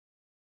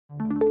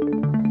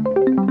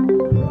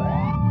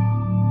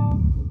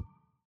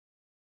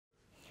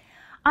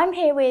I'm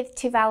here with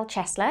Tuval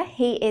Chesla.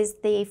 He is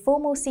the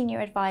formal senior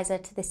advisor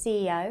to the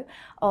CEO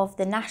of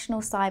the National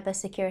Cyber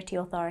Security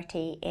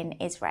Authority in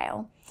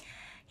Israel.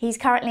 He's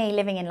currently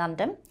living in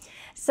London.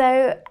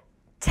 So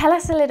tell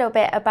us a little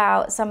bit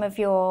about some of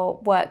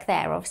your work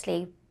there,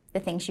 obviously the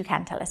things you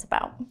can tell us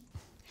about.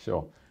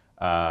 Sure.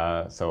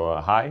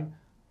 Hi.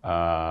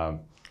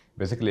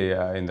 Basically,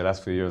 in the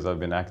last few years, I've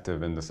been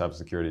active in the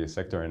cybersecurity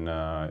sector in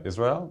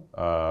Israel,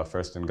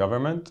 first in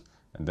government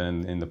and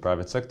then in the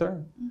private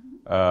sector.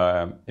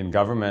 In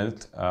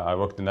government, I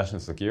worked in national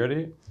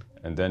security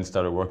and then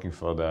started working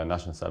for the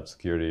National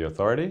Cybersecurity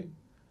Authority,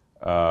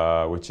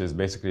 which is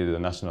basically the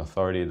national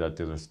authority that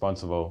is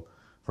responsible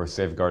for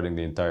safeguarding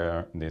the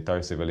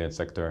entire civilian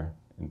sector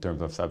in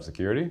terms of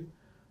cybersecurity.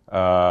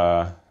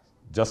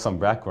 Just some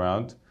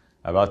background.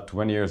 About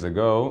 20 years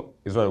ago,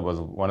 Israel was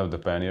one of the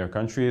pioneer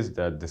countries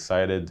that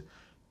decided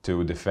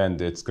to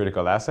defend its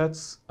critical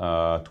assets.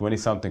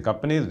 20-something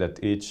companies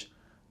that each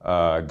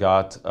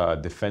got a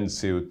defense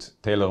suit,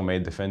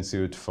 tailor-made defense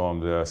suit from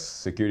the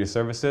security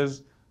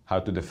services, how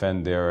to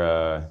defend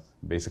their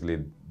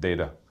basically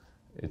data.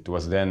 It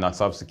was then not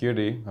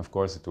cybersecurity, of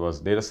course, it was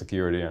data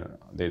security and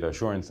data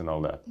assurance and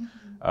all that.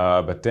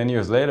 But 10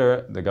 years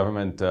later, the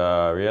government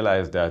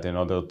realized that in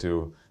order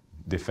to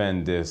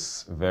defend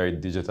this very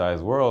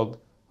digitized world,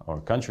 or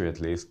country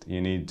at least,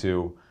 you need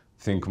to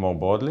think more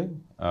broadly.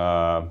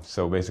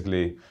 So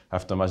basically,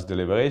 after much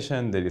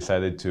deliberation, they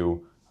decided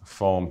to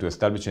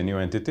establish a new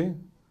entity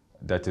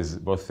that is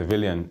both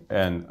civilian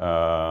and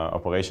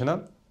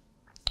operational,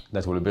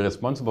 that will be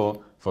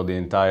responsible for the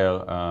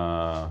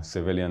entire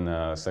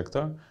civilian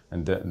sector.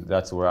 And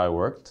that's where I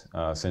worked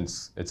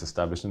since its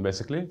establishment,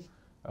 basically.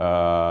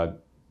 The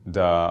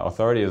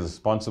authority is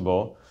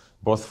responsible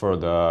both for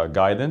the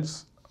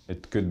guidance.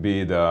 It could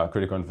be the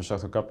critical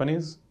infrastructure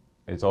companies.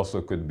 It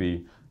also could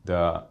be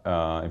the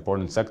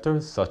important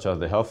sectors, such as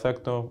the health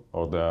sector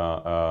or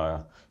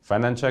the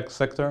financial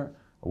sector,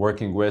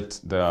 working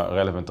with the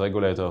relevant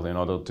regulators in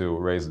order to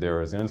raise their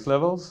resilience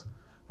levels.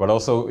 But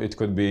also it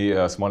could be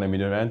small and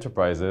medium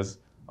enterprises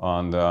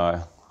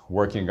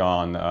working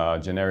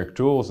on generic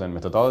tools and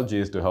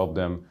methodologies to help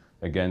them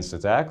against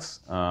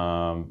attacks.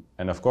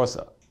 And of course,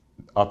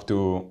 up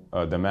to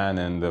the man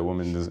and the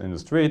woman in the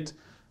street,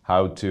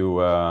 how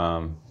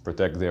to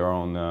protect their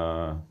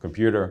own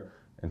computer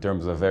in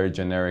terms of very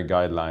generic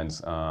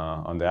guidelines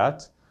on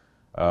that.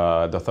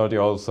 The authority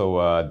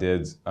also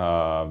did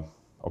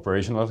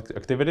operational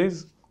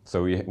activities.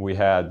 So we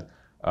had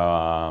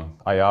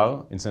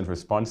IR, incident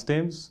response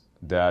teams,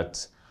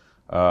 that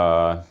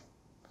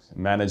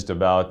managed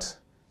about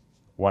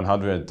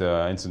 100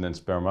 incidents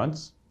per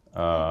month.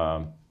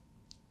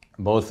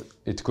 Both,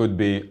 it could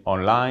be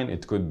online,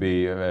 it could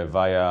be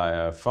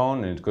via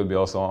phone, and it could be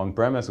also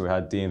on-premise. We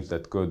had teams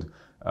that could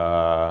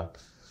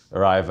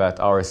arrive at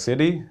our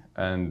city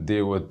and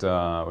deal with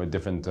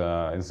different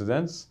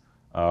incidents.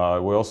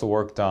 We also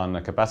worked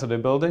on capacity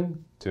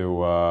building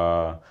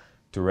to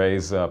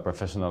raise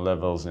professional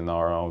levels in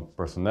our own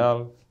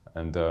personnel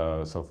and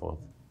so forth.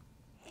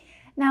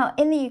 Now,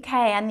 in the UK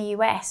and the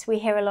US, we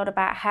hear a lot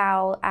about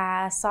how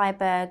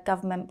cyber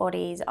government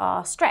bodies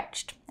are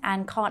stretched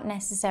and can't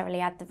necessarily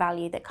add the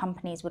value that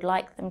companies would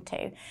like them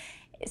to.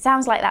 It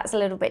sounds like that's a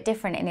little bit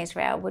different in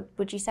Israel.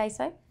 Would you say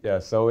so? Yeah,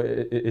 so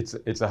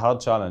it's a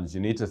hard challenge. You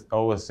need to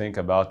always think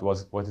about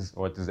what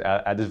is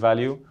added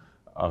value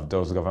of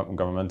those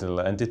governmental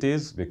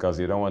entities, because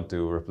you don't want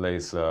to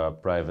replace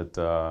private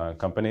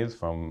companies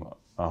from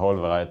a whole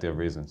variety of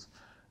reasons.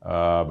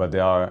 But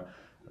there are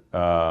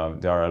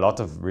a lot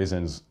of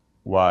reasons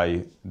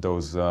why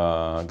those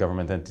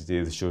government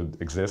entities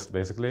should exist,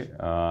 basically.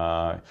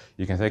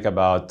 You can think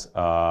about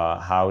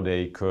how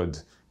they could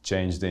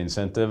change the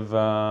incentive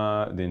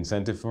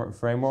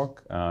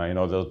framework in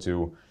order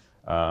to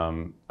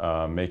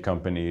make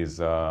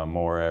companies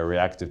more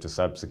reactive to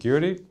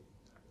cybersecurity.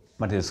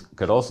 But it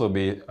could also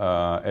be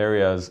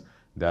areas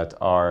that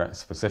are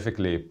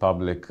specifically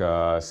public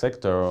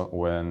sector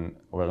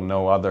where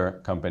no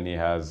other company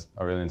has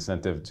a real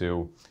incentive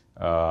to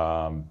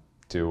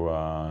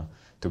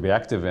be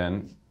active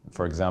in,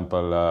 for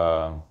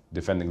example,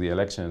 defending the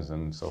elections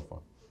and so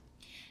forth.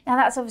 Now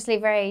that's obviously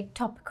very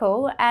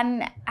topical.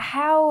 And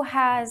how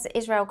has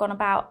Israel gone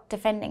about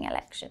defending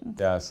elections?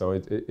 Yeah, so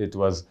it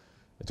was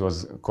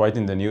quite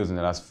in the news in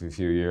the last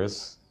few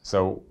years.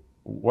 So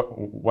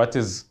what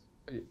is,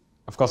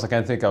 of course, I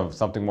can't think of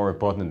something more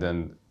important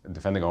than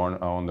defending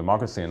our own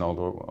democracy and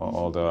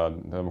all the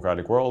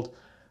democratic world.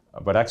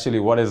 But actually,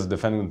 what is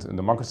defending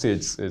democracy?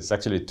 It's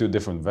actually two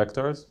different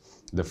vectors.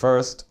 The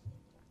first,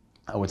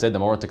 I would say, the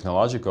more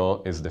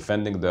technological, is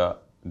defending the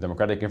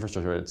democratic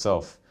infrastructure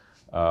itself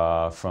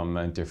from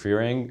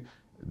interfering.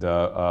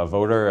 The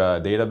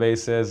voter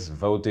databases,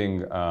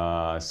 voting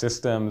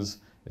systems.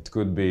 It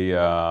could be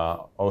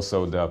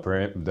also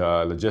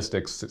the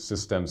logistics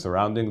system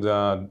surrounding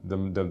the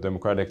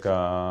democratic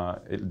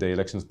the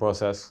elections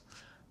process.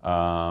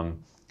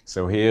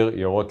 So here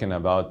you're working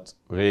about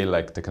really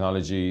like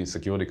technology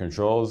security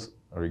controls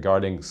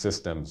regarding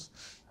systems.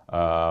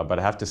 But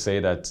I have to say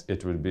that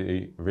it would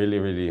be really,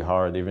 really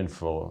hard even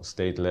for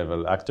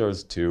state-level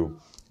actors to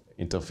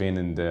intervene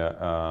in the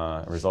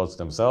results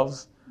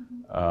themselves,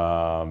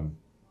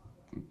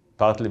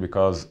 partly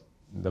because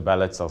the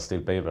ballots are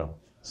still paper.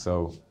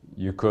 So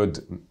you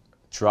could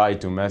try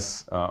to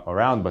mess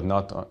around, but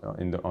not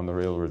on the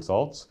real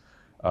results.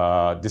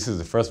 This is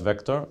the first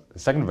vector. The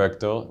second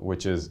vector,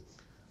 which is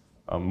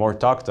more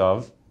talked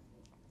of,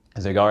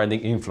 is regarding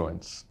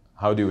influence.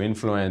 How do you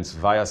influence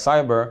via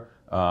cyber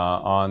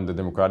on the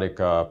democratic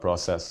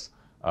process?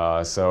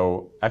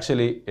 So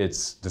actually,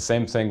 it's the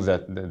same thing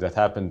that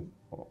happened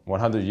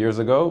 100 years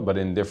ago, but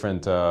in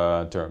different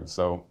terms.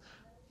 So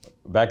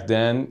back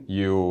then,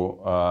 you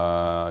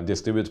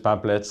distribute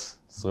pamphlets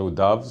through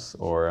doves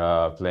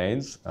or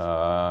planes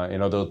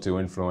in order to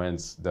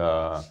influence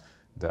the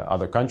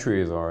other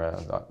countries or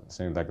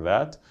things like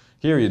that.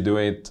 Here, you do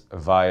it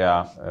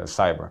via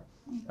cyber.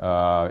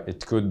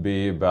 It could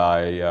be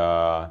by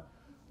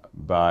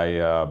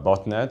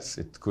botnets.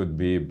 It could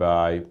be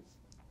by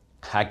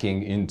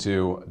hacking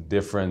into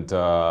different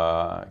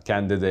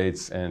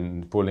candidates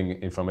and pulling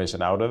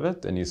information out of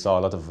it. And you saw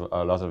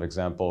a lot of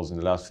examples in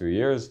the last few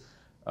years.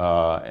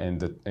 In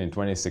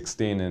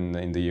 2016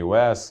 in the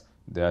US,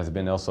 there has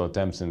been also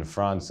attempts in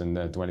France in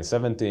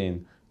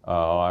 2017.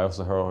 I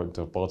also heard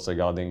reports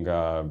regarding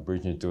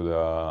breaching to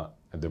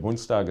the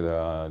Bundestag,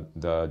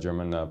 the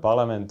German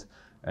parliament,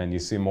 and you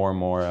see more and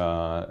more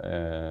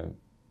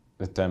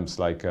attempts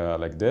like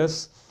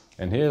this.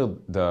 And here,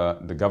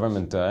 the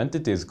government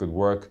entities could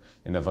work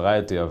in a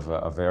variety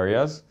of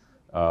areas.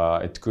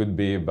 It could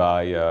be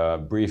by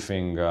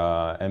briefing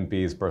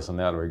MPs'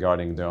 personnel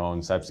regarding their own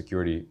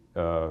cybersecurity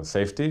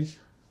safety.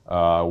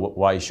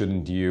 Why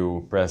shouldn't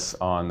you press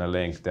on a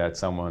link that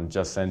someone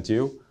just sent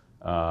you?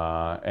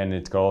 And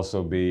it could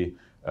also be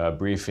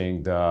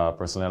briefing the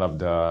personnel of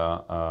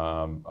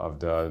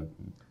the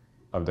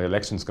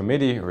elections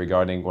committee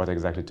regarding what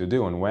exactly to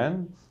do and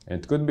when. And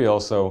it could be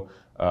also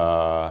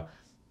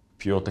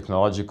pure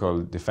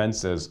technological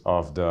defenses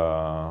of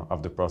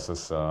the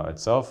process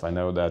itself. I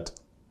know that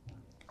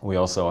we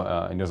also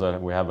in Israel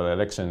we have an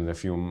election in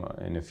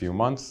a few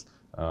months,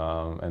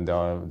 and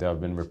there have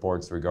been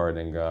reports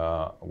regarding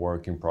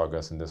work in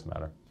progress in this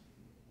matter.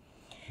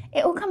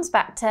 It all comes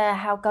back to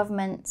how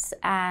governments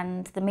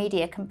and the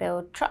media can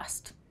build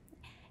trust.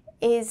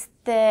 Is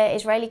the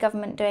Israeli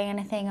government doing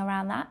anything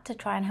around that to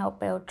try and help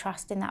build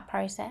trust in that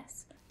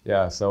process?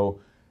 Yeah,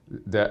 so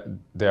there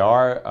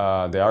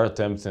are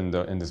attempts in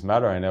this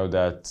matter. I know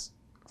that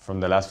from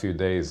the last few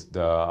days,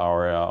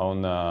 our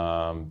own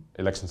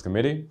elections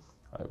committee,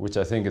 which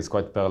I think is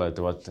quite parallel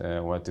to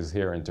what is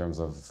here in terms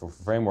of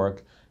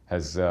framework,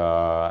 has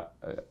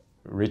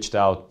reached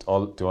out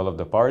to all of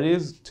the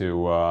parties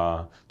to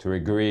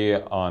agree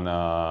on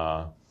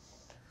I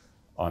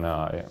don't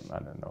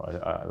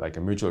know, like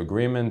a mutual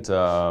agreement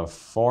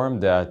form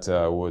that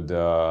would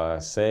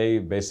say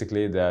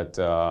basically that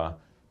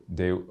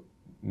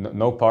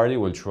no party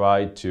will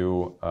try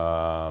to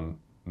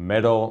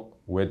meddle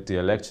with the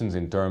elections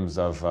in terms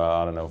of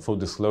I don't know, full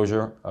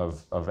disclosure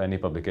of any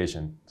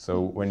publication.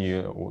 So when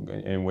you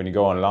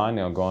go online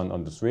or go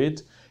on the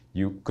street,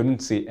 you couldn't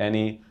see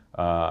any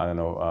I don't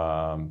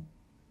know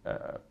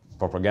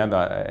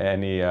propaganda,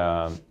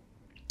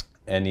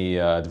 any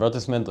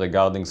advertisement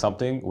regarding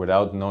something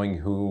without knowing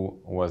who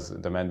was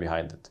the man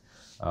behind it.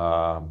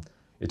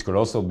 It could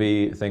also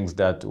be things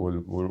that will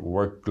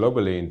work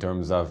globally in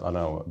terms of, I don't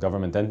know,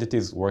 government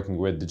entities working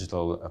with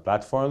digital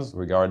platforms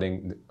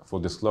regarding full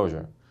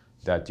disclosure,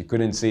 that you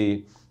couldn't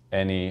see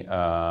any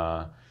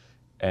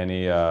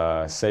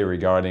say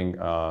regarding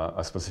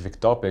a specific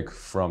topic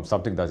from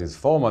something that is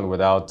formal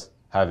without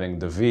having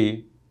the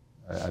V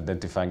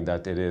identifying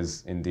that it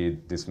is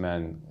indeed this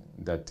man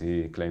that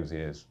he claims he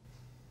is.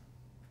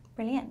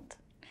 Brilliant.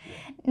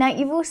 Now,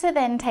 you've also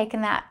then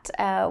taken that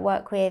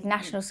work with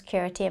national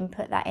security and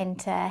put that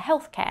into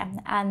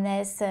healthcare, and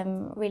there's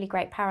some really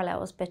great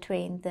parallels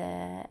between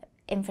the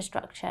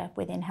infrastructure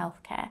within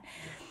healthcare.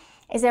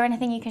 Is there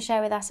anything you can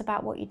share with us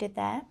about what you did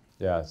there?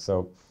 Yeah,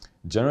 so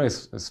generally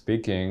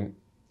speaking,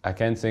 I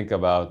cannot think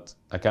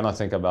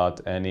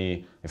about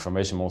any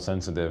information more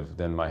sensitive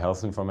than my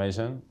health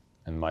information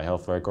and my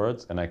health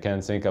records, and I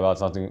can't think about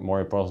something more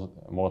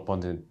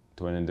important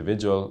to an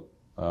individual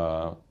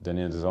than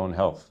his own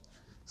health.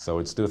 So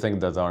it's two things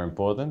that are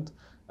important.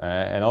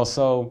 And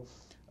also,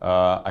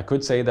 I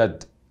could say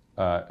that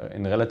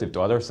in relative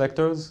to other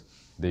sectors,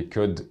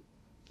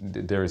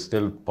 there is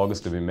still progress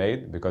to be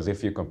made, because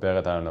if you compare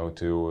it, I don't know,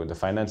 to the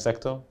finance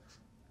sector,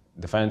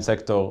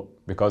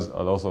 because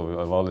also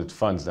of all its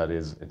funds that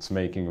it's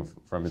making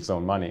from its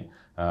own money,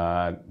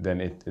 then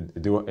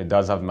it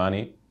does have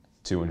money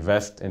to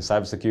invest in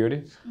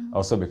cybersecurity. Mm-hmm.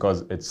 Also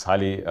because it's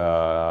highly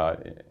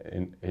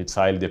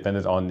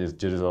dependent on these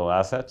digital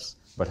assets.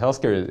 But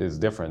healthcare is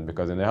different,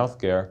 because in the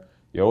healthcare,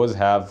 you always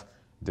have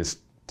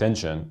this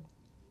tension,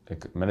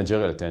 like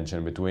managerial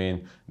tension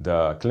between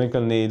the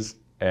clinical needs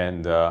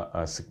and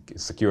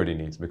security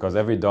needs, because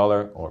every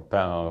dollar or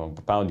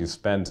pound you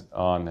spend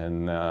on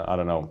I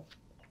don't know,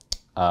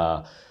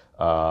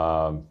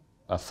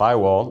 a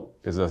firewall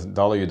is a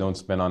dollar you don't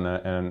spend on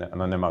an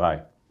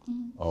MRI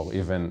or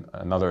even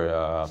another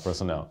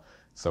personnel.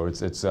 So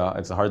it's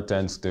a hard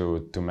tense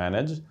to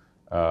manage.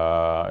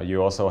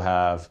 You also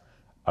have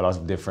a lot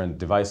of different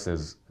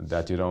devices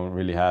that you don't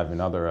really have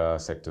in other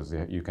sectors.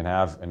 You can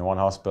have in one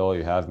hospital,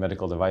 you have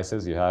medical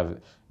devices, you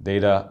have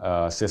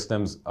data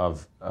systems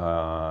of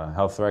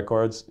health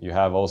records, you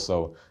have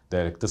also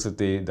the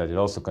electricity that is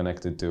also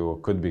connected to,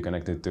 could be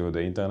connected to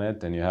the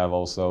internet, and you have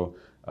also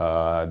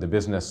the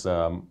business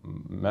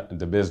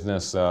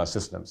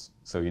systems.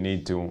 So you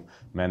need to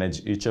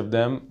manage each of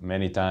them.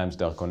 Many times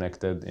they're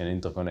connected and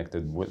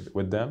interconnected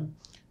with them.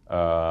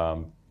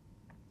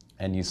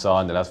 And you saw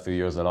in the last few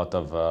years a lot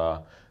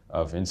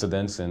of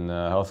incidents in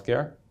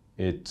healthcare.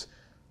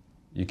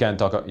 You cannot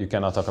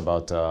talk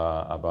about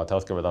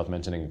healthcare without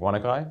mentioning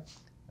WannaCry.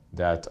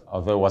 That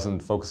although it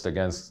wasn't focused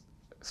against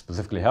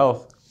specifically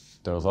health,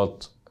 the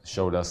result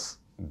showed us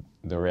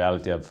the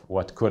reality of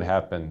what could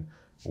happen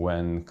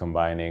when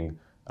combining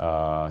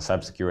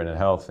cybersecurity and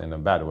health in a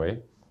bad way.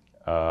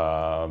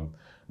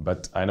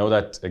 But I know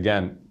that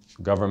again,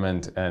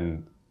 government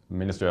and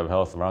Ministry of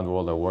Health around the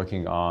world are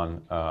working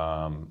on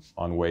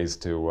ways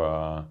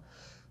to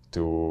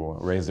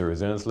raise the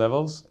resilience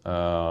levels.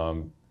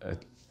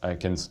 I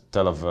can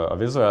tell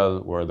of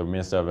Israel, where the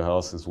Ministry of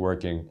Health is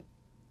working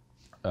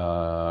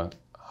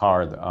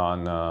hard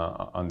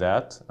on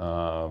that.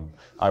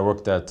 I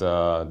worked at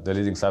the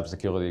leading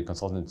cybersecurity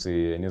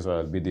consultancy in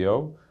Israel,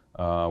 BDO,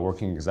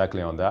 working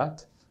exactly on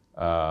that.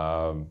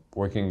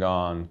 Working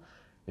on,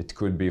 it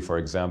could be, for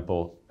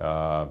example,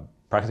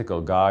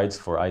 practical guides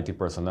for IT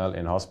personnel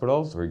in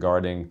hospitals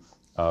regarding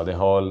the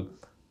whole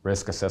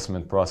risk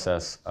assessment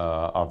process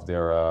of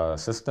their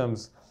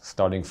systems,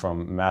 starting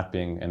from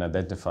mapping and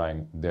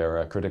identifying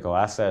their critical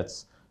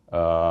assets,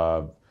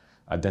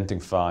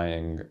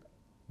 identifying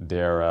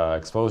their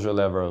exposure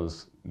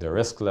levels, their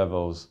risk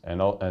levels,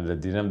 and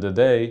at the end of the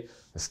day,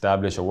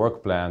 establish a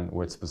work plan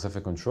with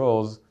specific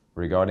controls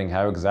regarding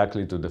how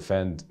exactly to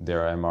defend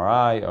their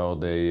MRI or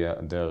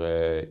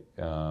their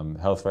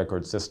health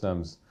record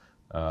systems.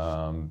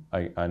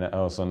 I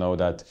also know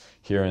that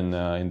here in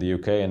the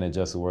UK,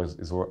 NHS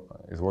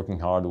is working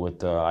hard with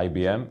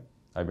IBM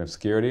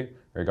Security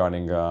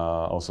regarding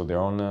also their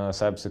own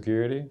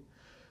cybersecurity.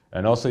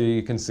 And also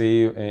you can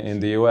see in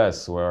the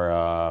US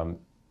where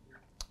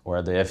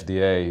the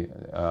FDA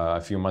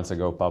a few months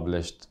ago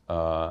published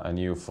a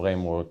new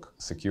framework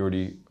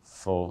security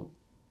for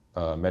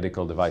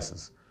medical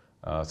devices.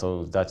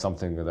 So that's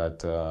something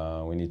that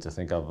we need to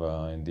think of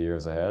in the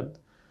years ahead.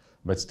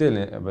 But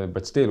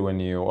still, when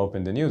you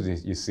open the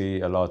news, you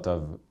see a lot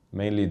of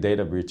mainly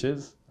data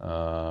breaches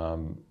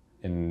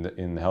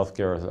in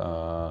healthcare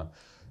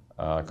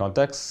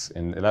contexts.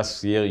 In the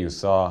last year, you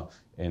saw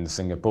in the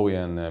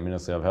Singaporean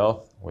Ministry of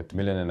Health with 1.5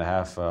 million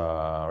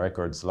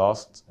records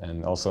lost,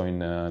 and also in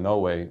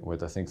Norway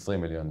with I think 3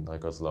 million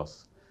records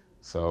lost.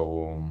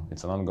 So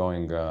it's an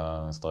ongoing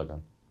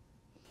struggle.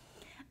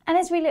 And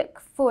as we look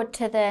forward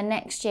to the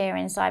next year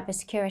in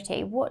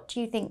cybersecurity, what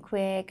do you think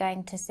we're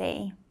going to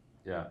see?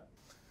 Yeah,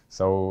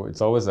 so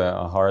it's always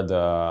a hard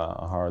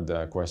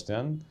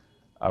question.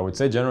 I would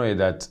say generally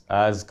that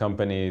as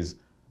companies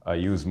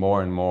use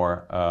more and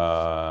more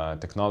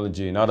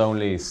technology, not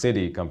only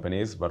city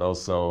companies, but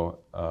also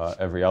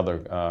every other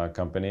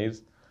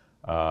companies,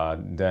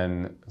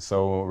 then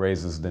so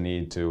raises the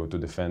need to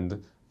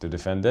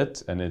defend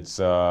it. And it's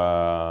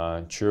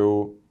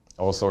true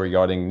also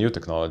regarding new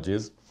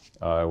technologies,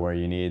 where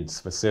you need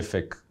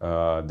specific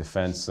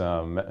defense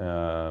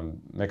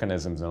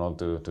mechanisms in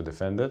order to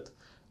defend it.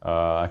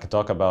 I could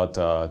talk about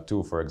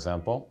two, for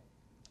example.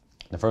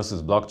 The first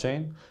is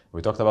blockchain.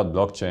 We talked about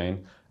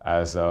blockchain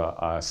as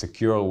a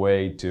secure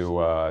way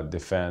to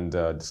defend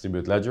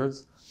distributed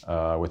ledgers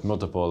with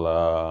multiple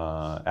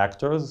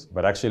actors,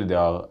 but actually there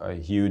are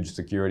huge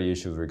security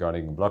issues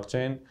regarding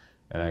blockchain,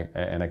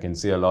 and I can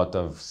see a lot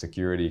of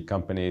security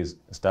companies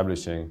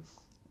establishing,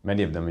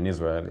 many of them in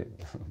Israel,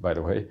 by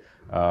the way,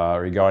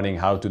 regarding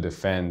how to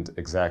defend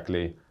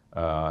exactly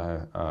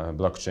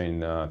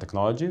blockchain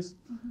technologies.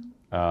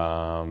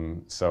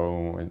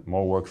 So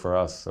more work for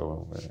us,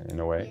 so in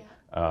a way.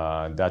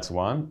 That's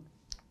one.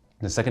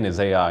 The second is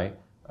AI.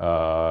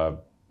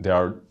 There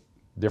are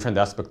different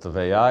aspects of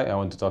AI. I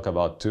want to talk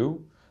about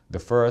two. The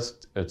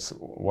first, it's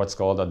what's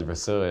called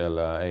adversarial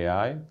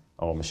AI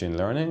or machine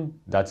learning.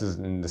 That is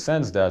in the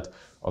sense that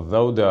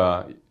although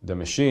the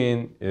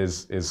machine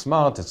is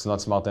smart, it's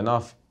not smart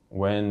enough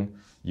when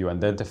you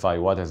identify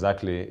what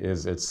exactly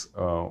is its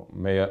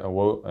way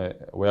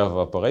of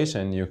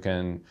operation. You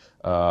can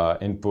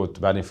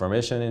input bad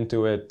information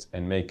into it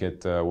and make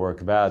it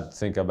work bad.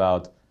 Think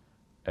about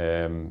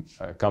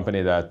a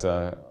company that,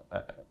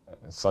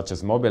 such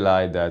as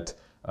Mobileye, that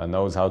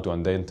knows how to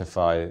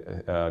identify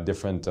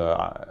different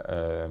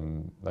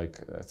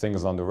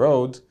things on the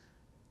road,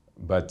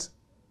 but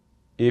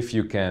if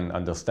you can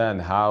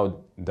understand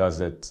how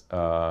does it,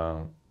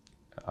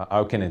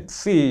 how can it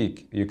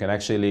see, you can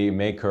actually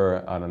make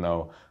her, I don't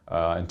know,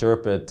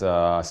 interpret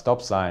a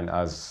stop sign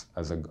as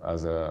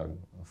a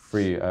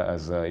free,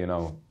 you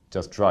know,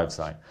 just drive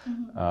sign.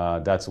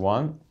 That's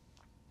one.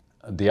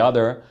 The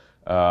other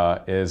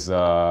is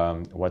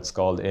what's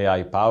called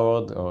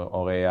AI-powered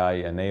or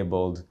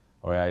AI-enabled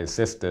or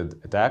AI-assisted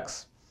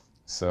attacks.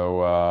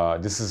 So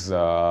this is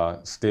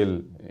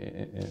still,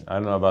 I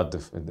don't know about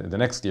the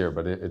next year,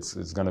 but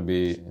it's going to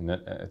be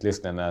at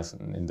least in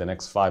the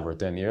next 5 or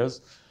 10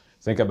 years.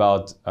 Think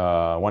about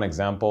one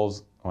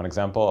example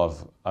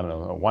of, I don't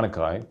know,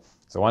 WannaCry.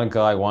 So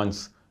WannaCry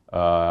once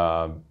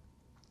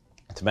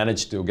it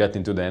managed to get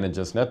into the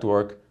NHS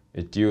network,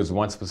 it used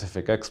one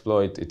specific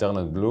exploit,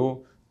 Eternal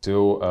Blue,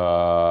 to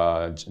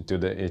the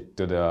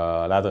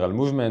lateral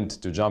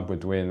movement to jump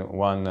between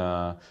one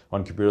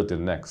computer to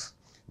the next.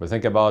 But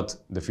think about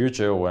the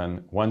future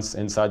when once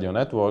inside your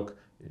network,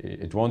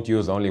 it won't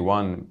use only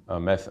one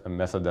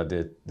method that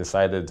it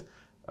decided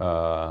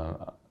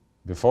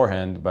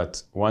beforehand,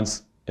 but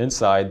once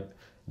inside,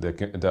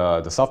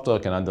 the software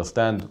can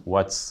understand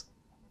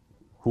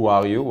who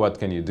are you, what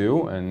can you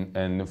do,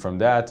 and from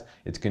that,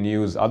 it can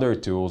use other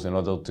tools in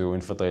order to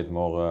infiltrate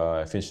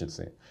more efficient.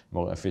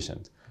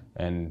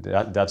 And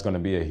that's going to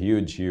be a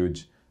huge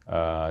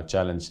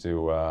challenge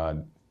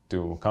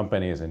to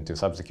companies and to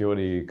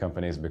cybersecurity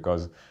companies,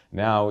 because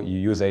now you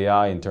use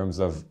AI in terms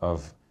of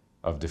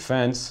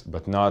defense,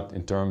 but not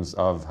in terms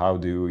of how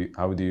do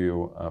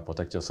you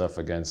protect yourself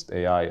against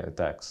AI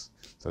attacks.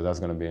 So that's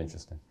going to be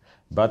interesting.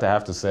 But I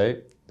have to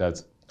say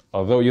that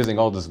although using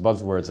all these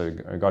buzzwords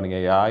regarding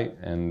AI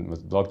and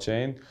with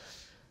blockchain,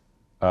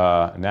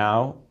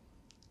 now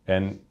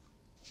and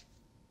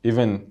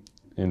even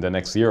in the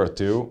next year or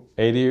two,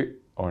 80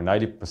 or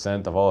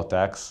 90% of all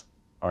attacks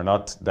are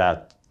not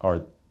that,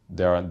 or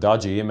there are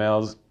dodgy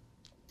emails,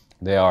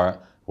 they are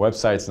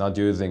websites not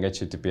using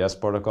HTTPS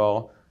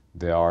protocol,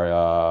 there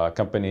are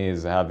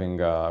companies having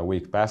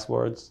weak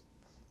passwords.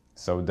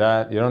 So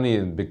that you don't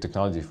need big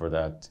technology for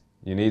that.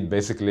 You need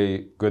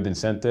basically good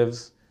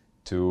incentives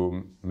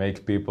to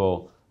make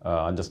people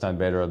understand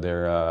better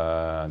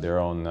their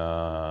own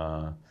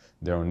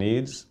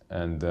needs.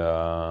 And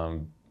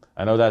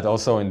I know that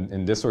also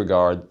in this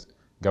regard,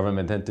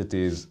 government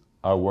entities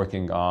are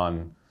working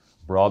on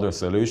broader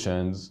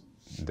solutions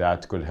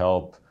that could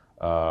help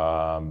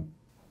a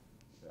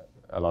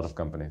lot of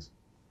companies.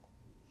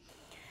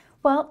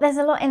 Well, there's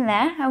a lot in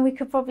there, and we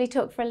could probably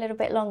talk for a little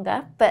bit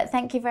longer, but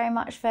thank you very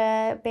much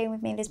for being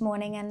with me this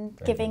morning and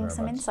giving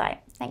some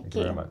insight. Thank you. Thank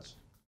you very much.